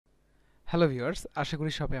Hello viewers, আশা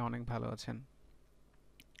করি সবাই অনেক ভালো আছেন।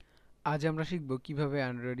 আজ আমরা শিখব কিভাবে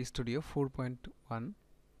Android studio 4.1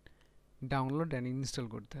 download and install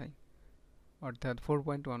করতে হয়। অর্থাৎ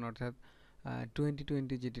 4.1 অর্থাৎ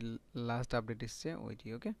 2020 যেটি লাস্ট আপডেট এসছে ওইটি।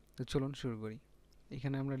 ওকে, তো চলুন শুরু করি।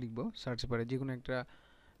 এখানে আমরা লিখব সার্চ বারে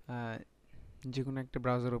আহ, যে কোনো একটা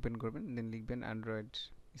ব্রাউজার ওপেন করবেন, দেন লিখবেন অ্যান্ড্রয়েড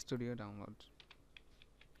স্টুডিও ডাউনলোড।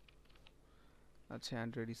 আচ্ছা,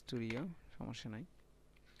 অ্যান্ড্রয়েড স্টুডিও, সমস্যা নাই।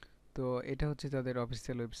 তো এটা হচ্ছে তাদের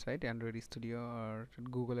অফিসিয়াল ওয়েবসাইট অ্যান্ড্রয়েড স্টুডিও আর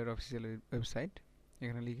গুগলের অফিসিয়াল ওয়েবসাইট।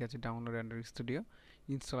 এখানে লিখে আছে download Android studio,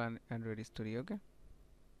 install Android studio. ওকে,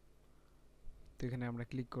 তো এখানে আমরা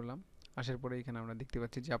ক্লিক করলাম। আসার পরে এখানে আমরা দেখতে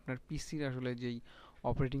পাচ্ছি যে আপনার পিসির আসলে যেই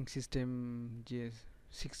অপারেটিং সিস্টেম, যে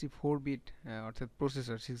 64 বিট অর্থাৎ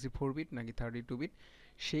প্রসেসর 64 বিট নাকি 32 বিট,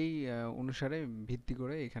 সেই অনুসারে ভিত্তি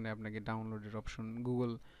করে এখানে আপনাকে ডাউনলোডের অপশন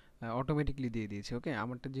গুগল অটোমেটিকলি দিয়ে দিয়েছে। ওকে,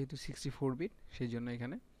 আমারটা যেহেতু 64 বিট সেই জন্য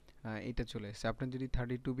এখানে এটা চলে এসেছে। আপনার যদি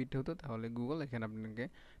 32 বিট হতো তাহলে গুগল এখানে আপনাকে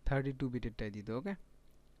 32 বিটেরটাই দিত। ওকে,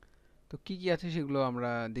 তো কী কী আছে সেগুলো আমরা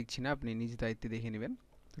দেখছি না, আপনি নিজ দায়িত্বে দেখে নেবেন।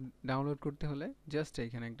 ডাউনলোড করতে হলে জাস্ট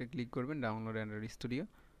এখানে একটা ক্লিক করবেন, ডাউনলোড অ্যান্ড্রয়েড স্টুডিও।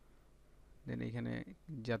 দেন এখানে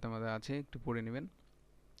যাতামাতা আছে একটু পড়ে নেবেন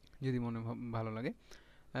যদি মনে ভালো লাগে।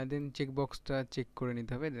 দেন চেক বক্সটা চেক করে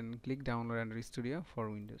নিতে হবে, দেন click download Android studio for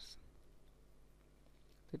Windows.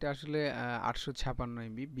 এটা আসলে 856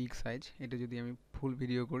 MB বিগ সাইজ। এটা যদি আমি ফুল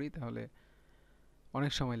ভিডিও করি তাহলে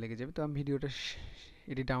অনেক সময় লেগে যাবে, তো আমি ভিডিওটা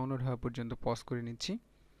এটি ডাউনলোড হওয়া পর্যন্ত পজ করে নিচ্ছি।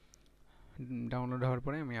 ডাউনলোড হওয়ার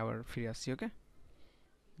পরে আমি আবার ফিরে আসছি। ওকে,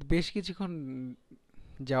 বেশ কিছুক্ষণ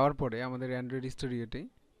যাওয়ার পরে আমাদের অ্যান্ড্রয়েড স্টুডিওটি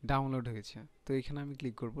ডাউনলোড হয়েছে। তো এখানে আমি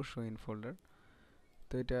ক্লিক করব শো ইন ফোল্ডার।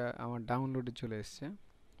 তো এটা আমার ডাউনলোডে চলে এসছে।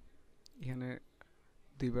 এখানে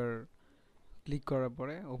দুইবার ক্লিক করার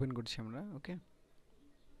পরে ওপেন করছি আমরা। ওকে,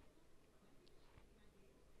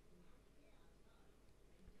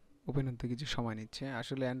 ওপেন হতে কিছু সময় নিচ্ছে।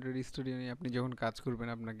 আসলে অ্যান্ড্রয়েড স্টুডিও নিয়ে আপনি যখন কাজ করবেন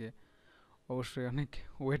আপনাকে অবশ্যই অনেক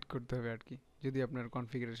ওয়েট করতে হবে আর কি, যদি আপনার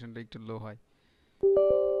কনফিগারেশনটা একটু লো হয়।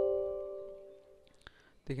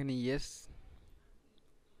 তো এখানে ইয়েস,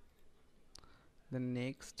 দেন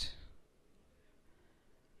নেক্সট।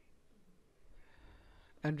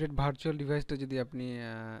 অ্যান্ড্রয়েড ভার্চুয়াল ডিভাইসটা যদি আপনি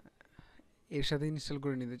এর সাথে ইনস্টল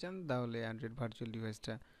করে নিতে চান তাহলে অ্যান্ড্রয়েড ভার্চুয়াল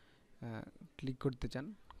ডিভাইসটা ক্লিক করতে চান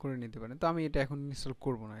করে নিতে পারেন। তো আমি এটা এখন ইনস্টল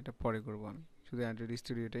করব না, এটা পরে করব। আমি শুধু অ্যান্ড্রয়েড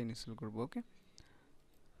স্টুডিওটা ইনস্টল করব। ওকে,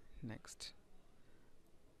 নেক্সট।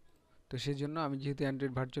 তো সেই জন্য আমি যেহেতু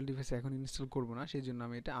অ্যান্ড্রয়েড ভার্চুয়াল ডিভাইস এখন ইনস্টল করব না, সেই জন্য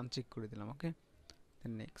আমি এটা আনচেক করে দিলাম। ওকে,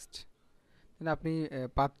 দেন নেক্সট। দেন আপনি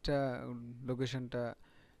পাথটা, লোকেশনটা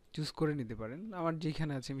চুজ করে নিতে পারেন। আমার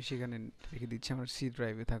যেখানে আছে আমি সেখানে রেখে দিচ্ছি, আমার সি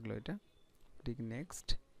ড্রাইভে থাকলো এটা। ঠিক নেক্সট।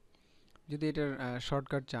 যদি এটার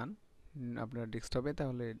শর্টকাট চান আপনার ডেস্কটপে,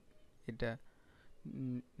 তাহলে এটা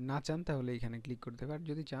না চান তাহলে এখানে ক্লিক করতে পারেন।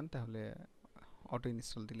 যদি চান তাহলে অটো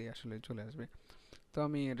ইনস্টল দিলেই আসলে চলে আসবে। তো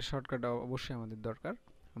আমি এর শর্টকাট অবশ্যই আমাদের দরকার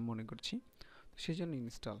আমি মনে করছি, সেই জন্য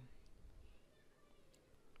ইনস্টল।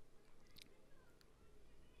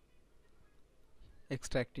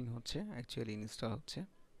 এক্সট্রাক্টিং হচ্ছে, অ্যাকচুয়ালি ইনস্টল হচ্ছে।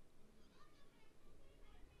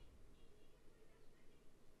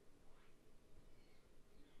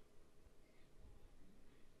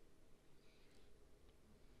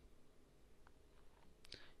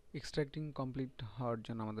 এক্সট্রাক্টিং কমপ্লিট হওয়ার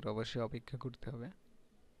জন্য আমাদের অবশ্যই অপেক্ষা করতে হবে।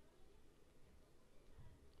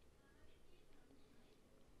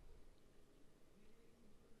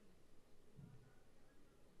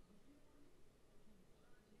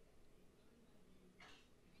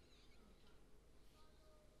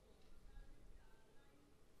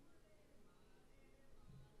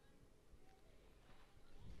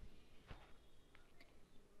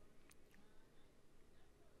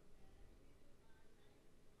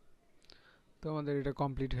 তো আমাদের এটা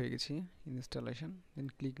কমপ্লিট হয়ে গেছে installation. Then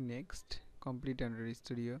click next. Complete Android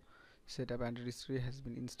studio setup. Android studio has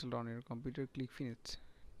been installed on your computer. Click finish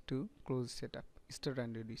two close setup. Start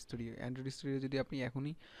Android studio. Android studio যদি আপনি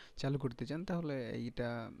এখনই চালু করতে চান তাহলে এইটা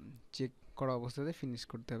চেক করা অবস্থাতে ফিনিশ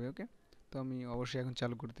করতে হবে। ওকে, তো আমি অবশ্যই এখন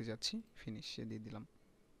চালু করতে যাচ্ছি, ফিনিশ দিয়ে দিলাম।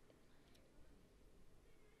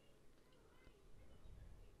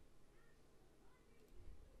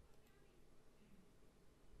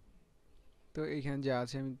 তো এইখানে যা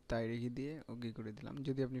আছে আমি তাই রেখে দিয়ে ওকে করে দিলাম।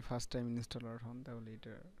 যদি আপনি ফার্স্ট টাইম ইনস্টলার হন তাহলে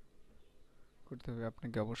এটা করতে হবে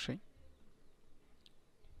আপনাকে অবশ্যই।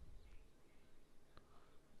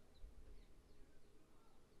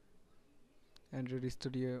 অ্যান্ড্রয়েড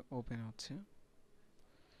স্টুডিও ওপেন হচ্ছে।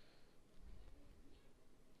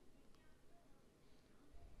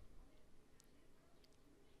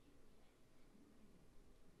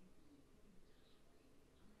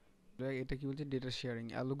 এটা কি বলছে, data sharing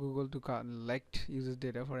aloe Google to collect uses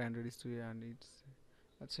data for Android studio and it's.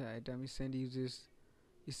 আচ্ছা, এটা আমি সেন্ড ইউজেস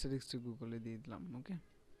স্ট্যাটিক্স টু গুগলে দিয়ে দিলাম। ওকে,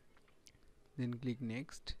 দেন click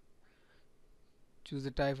next. Choose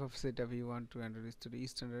the type of setup you want to Android Studio.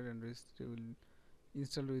 Standard Android Studio will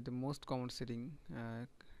install with the most common setting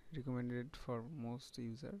recommended for most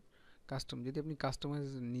user. Custom, যদি আপনি customise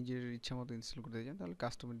নিজের ইচ্ছা মতো install করতে চান তাহলে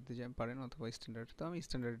কাস্টমাইজ দিতে পারেন, অথবা স্ট্যান্ডার্ড। তো আমি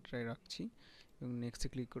স্ট্যান্ডার্ডটাই রাখছি এবং নেক্সটে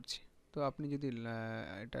ক্লিক করছি। তো আপনি যদি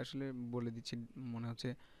এটা আসলে বলে দিচ্ছি, মনে হচ্ছে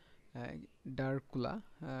ডার্কগুলা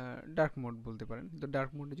ডার্ক মোড বলতে পারেন। তো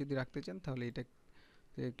ডার্ক মোডে যদি রাখতে চান তাহলে এটা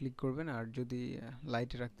ক্লিক করবেন, আর যদি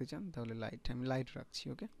লাইটে রাখতে চান তাহলে লাইট, আমি লাইট রাখছি।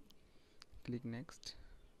 ওকে, ক্লিক নেক্সট।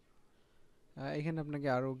 এখানে আপনাকে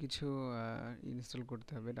আরও কিছু ইনস্টল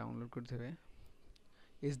করতে হবে, ডাউনলোড করতে হবে।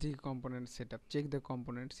 SDK component setup, check the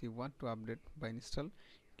components you want to update by install,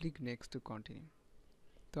 click next to continue।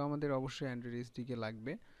 তো আমাদের অবশ্যই অ্যান্ড্রয়েড SDK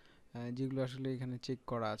লাগবে, যেগুলো আসলে এখানে চেক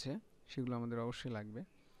করা আছে সেগুলো আমাদের অবশ্যই লাগবে।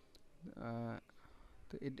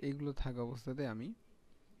 তো এইগুলো থাকা অবস্থাতে আমি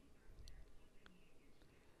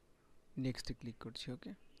নেক্সটে ক্লিক করছি।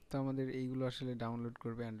 ওকে, তো আমাদের এইগুলো আসলে ডাউনলোড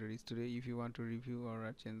করবে Android studio. If you want to review or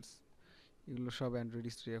change, এগুলো সব অ্যান্ড্রয়েড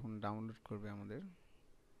স্টুডিও এখন ডাউনলোড করবে আমাদের।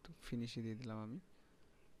 তো ফিনিশে দিয়ে দিলাম আমি,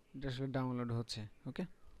 এটা আসলে ডাউনলোড হচ্ছে। ওকে,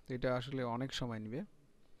 তো এটা আসলে অনেক সময় নেবে,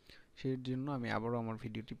 সেই জন্য আমি আবারও আমার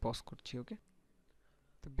ভিডিওটি পজ করছি। ওকে,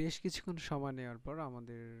 তো বেশ কিছুক্ষণ সময় নেওয়ার পর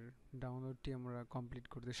আমাদের ডাউনলোডটি আমরা কমপ্লিট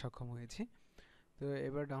করতে সক্ষম হয়েছি। তো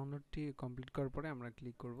এবার ডাউনলোডটি কমপ্লিট করার পরে আমরা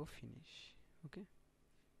ক্লিক করব ফিনিশ। ওকে,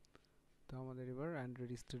 তো আমাদের এবার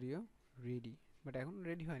অ্যান্ড্রয়েড স্টুডিও রেডি, বাট এখন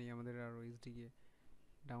রেডি হয়নি, আমাদের আরও এসডিকে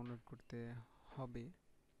ডাউনলোড করতে হবে।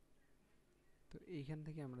 তো এইখান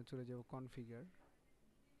থেকে আমরা চলে যাব কনফিগার,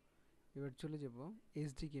 এবার চলে যাব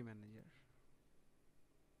এসডিকে ম্যানেজার।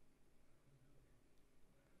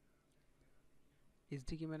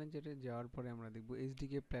 এসডিকে ম্যানেজারে যাওয়ার পরে আমরা দেখব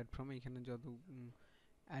এসডিকে প্ল্যাটফর্মে এখানে যত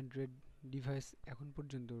অ্যান্ড্রয়েড ডিভাইস এখন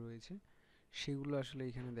পর্যন্ত রয়েছে সেগুলো আসলে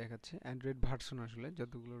এখানে দেখাচ্ছে। অ্যান্ড্রয়েড ভার্সন আসলে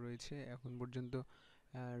যতগুলো রয়েছে এখন পর্যন্ত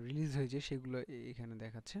রিলিজ হয়েছে সেগুলো এখানে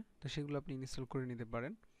দেখাচ্ছে। তো সেগুলো আপনি ইনস্টল করে নিতে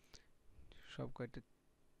পারেন, সব কয়টা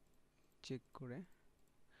চেক করে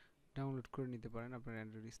ডাউনলোড করে নিতে পারেন আপনার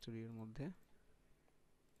অ্যান্ড্রয়েড স্টুডিওর মধ্যে।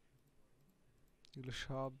 এগুলো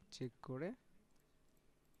সব চেক করে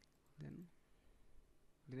দেন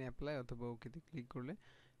অ্যাপ্লাই অথবা ওকেতে ক্লিক করলে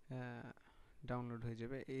ডাউনলোড হয়ে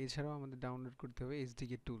যাবে। এছাড়াও আমাদের ডাউনলোড করতে হবে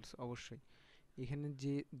এসডিকে টুলস অবশ্যই। এখানে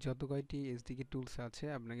যে যত কয়টি এসডিকে টুলস আছে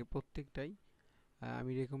আপনাকে প্রত্যেকটাই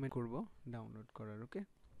আমি রেকমেন্ড করব ডাউনলোড করার। ওকে,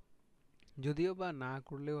 যদিও বা না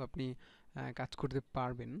করলেও আপনি কাজ করতে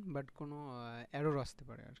পারবেন, বাট কোনো এরর আসতে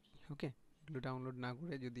পারে আর কি। ওকে, এগুলো ডাউনলোড না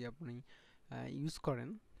করে যদি আপনি ইউজ করেন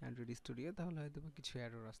অ্যান্ড্রয়েড স্টুডিও তাহলে হয়তো বা কিছু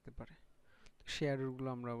এরর আসতে পারে। তো সেই এররগুলো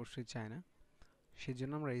আমরা অবশ্যই চাই না,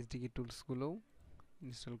 সেজন্য আমরা এসডিকে টুলসগুলোও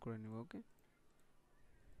ইনস্টল করে নেব। ওকে,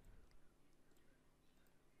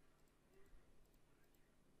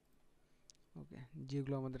 ওকে,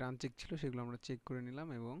 যেগুলো আমাদের আনচেক ছিল সেগুলো আমরা চেক করে নিলাম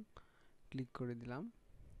এবং ক্লিক করে দিলাম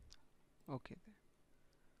ওকে।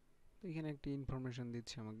 তো এখানে একটা ইনফরমেশন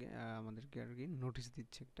দিচ্ছে আমাদেরকে আর কি, নোটিশ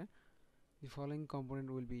দিচ্ছে একটা, the following component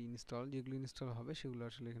will be install. যেগুলো ইনস্টল হবে সেগুলো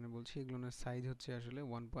আসলে এখানে বলছে, এগুলোর সাইজ হচ্ছে আসলে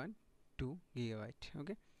 1.2 গিগাবাইট।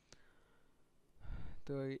 ওকে,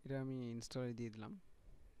 তো এটা আমি ইনস্টলে দিয়ে দিলাম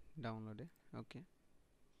ডাউনলোডে। ওকে,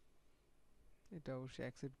 এটা অবশ্যই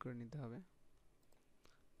অ্যাকসেপ্ট করে নিতে হবে,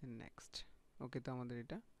 নেক্সট। ওকে, তো আমাদের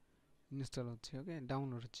এটা ইনস্টল হচ্ছে। ওকে,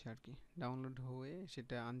 ডাউনলোড হচ্ছে আর কি, ডাউনলোড হয়ে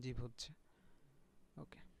সেটা আনজিপ হচ্ছে।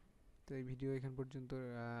 ওকে, তো এই ভিডিও এখান পর্যন্ত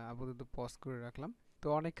আপাতত পজ করে রাখলাম। তো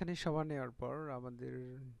অনেকখানি সময় নেওয়ার পর আমাদের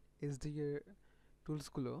এসডিকে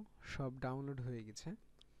টুলসগুলো সব ডাউনলোড হয়ে গেছে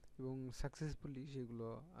এবং সাকসেসফুলি সেগুলো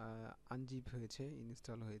আনজিপ হয়েছে,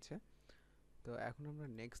 ইনস্টল হয়েছে। তো এখন আমরা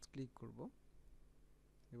নেক্সট ক্লিক করব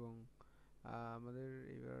এবং আমাদের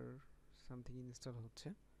এবার সামথিং ইনস্টল হচ্ছে,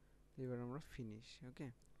 এবার আমরা ফিনিশ। ওকে,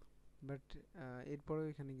 বাট এরপরেও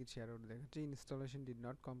এখানে কিছু এরর দেখাচ্ছে, installation did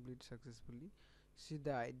not complete successfully, C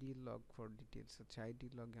the ID log for details. আচ্ছা, আইডি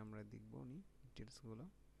লগে আমরা দেখবো নি ডিটেলসগুলো।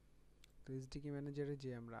 তো এসডিকে ম্যানেজারে যে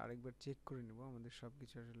আমরা আরেকবার চেক করে নেব আমাদের সব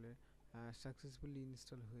কিছু আসলে সাকসেসফুলি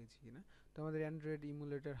ইনস্টল হয়েছে কিনা। তো আমাদের Android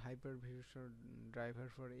emulator hyper vision driver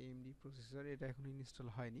for AMD processor এটা এখনো ইনস্টল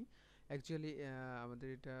হয়নি। অ্যাকচুয়ালি আমাদের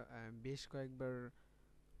এটা বেশ কয়েকবার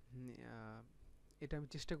এটা আমি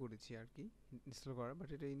চেষ্টা করেছি আর কি ইনস্টল করার, বাট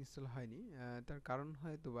এটা ইনস্টল হয়নি। তার কারণ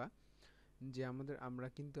হয়তোবা যে আমরা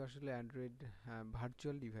কিন্তু আসলে অ্যান্ড্রয়েড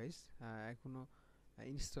ভার্চুয়াল ডিভাইস এখনও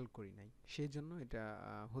ইনস্টল করি নাই, সেই জন্য এটা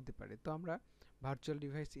হতে পারে। তো আমরা ভার্চুয়াল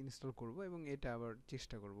ডিভাইস ইনস্টল করব এবং এটা আবার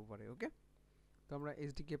চেষ্টা করব পরে। ওকে, তো আমরা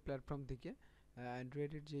এসডিকে প্ল্যাটফর্ম থেকে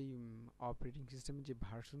অ্যান্ড্রয়েডের যেই অপারেটিং সিস্টেমের যে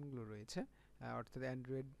ভার্সনগুলো রয়েছে, অর্থাৎ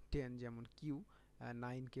অ্যান্ড্রয়েড 10 যেমন কিউ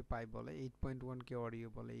 9কে পাই বলে, 8.1কে অডিও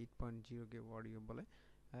বলে, 8.0কে অডিও বলে।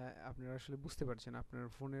 আপনারা আসলে বুঝতে পারছেন আপনার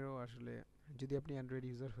ফোনেরও আসলে, যদি আপনি অ্যান্ড্রয়েড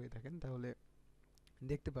ইউজার হয়ে থাকেন তাহলে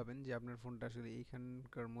দেখতে পাবেন যে আপনার ফোনটা আসলে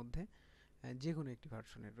এইখানকার মধ্যে যে কোনো একটি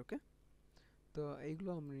ভার্সনের। ওকে, তো এইগুলো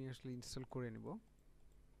আমি আসলে ইনস্টল করে নেব,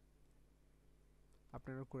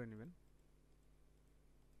 আপনারাও করে নেবেন।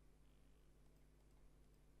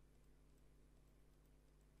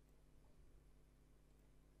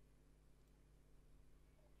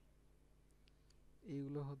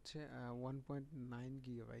 এইগুলো হচ্ছে 1.9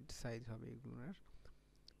 GB সাইজ হবে এগুলোর।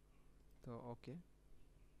 তো ওকে,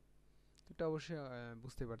 এটা অবশ্যই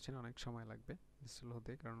বুঝতে পারছেন অনেক সময় লাগবে ইনস্টল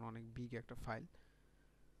হতে, কারণ অনেক বিগ একটা ফাইল।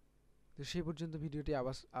 তো সেই পর্যন্ত ভিডিওটি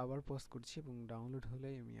আবার পজ করছি এবং ডাউনলোড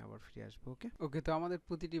হলেই আমি আবার ফিরে আসবো। ওকে ওকে, তো আমাদের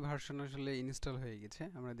প্রতিটি ভার্সন আসলে ইনস্টল হয়ে গেছে,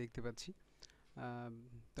 আমরা দেখতে পাচ্ছি।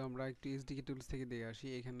 তো আমরা একটু এসডিকে টুলস থেকে দিয়ে আসি,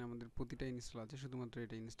 এখানে আমাদের প্রতিটা ইনস্টল আছে, শুধুমাত্র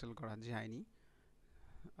এটা ইনস্টল করা যায়নি।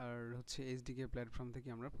 আর হচ্ছে এসডিকে প্ল্যাটফর্ম থেকে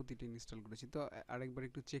আমরা প্রতিটি ইনস্টল করেছি। তো আরেকবার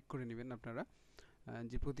একটু চেক করে নেবেন আপনারা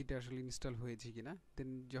যে প্রতিটা আসলে ইনস্টল হয়েছে কিনা। দেন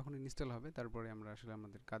যখন ইনস্টল হবে তারপরে আমরা আসলে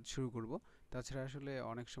আমাদের কাজ শুরু করব। তাছাড়া আসলে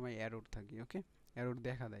অনেক সময় এরর থাকে, ওকে, এরর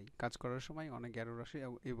দেখা দেয় কাজ করার সময়, অনেক এরর আসে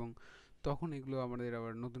এবং তখন এগুলো আমাদের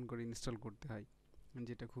আবার নতুন করে ইনস্টল করতে হয়,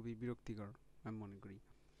 যেটা খুবই বিরক্তিকর আমি মনে করি।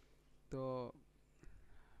 তো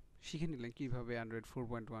শিখে নিলেন কীভাবে অ্যান্ড্রয়েড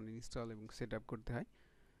 4.1 ইনস্টল এবং সেট আপ করতে হয়।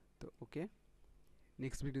 তো ওকে,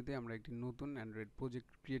 নেক্সট ভিডিওতে আমরা একটি নতুন অ্যান্ড্রয়েড প্রজেক্ট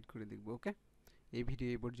ক্রিয়েট করে দেখব। ওকে, এই ভিডিও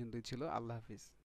এই পর্যন্তই ছিল। আল্লাহ হাফিজ।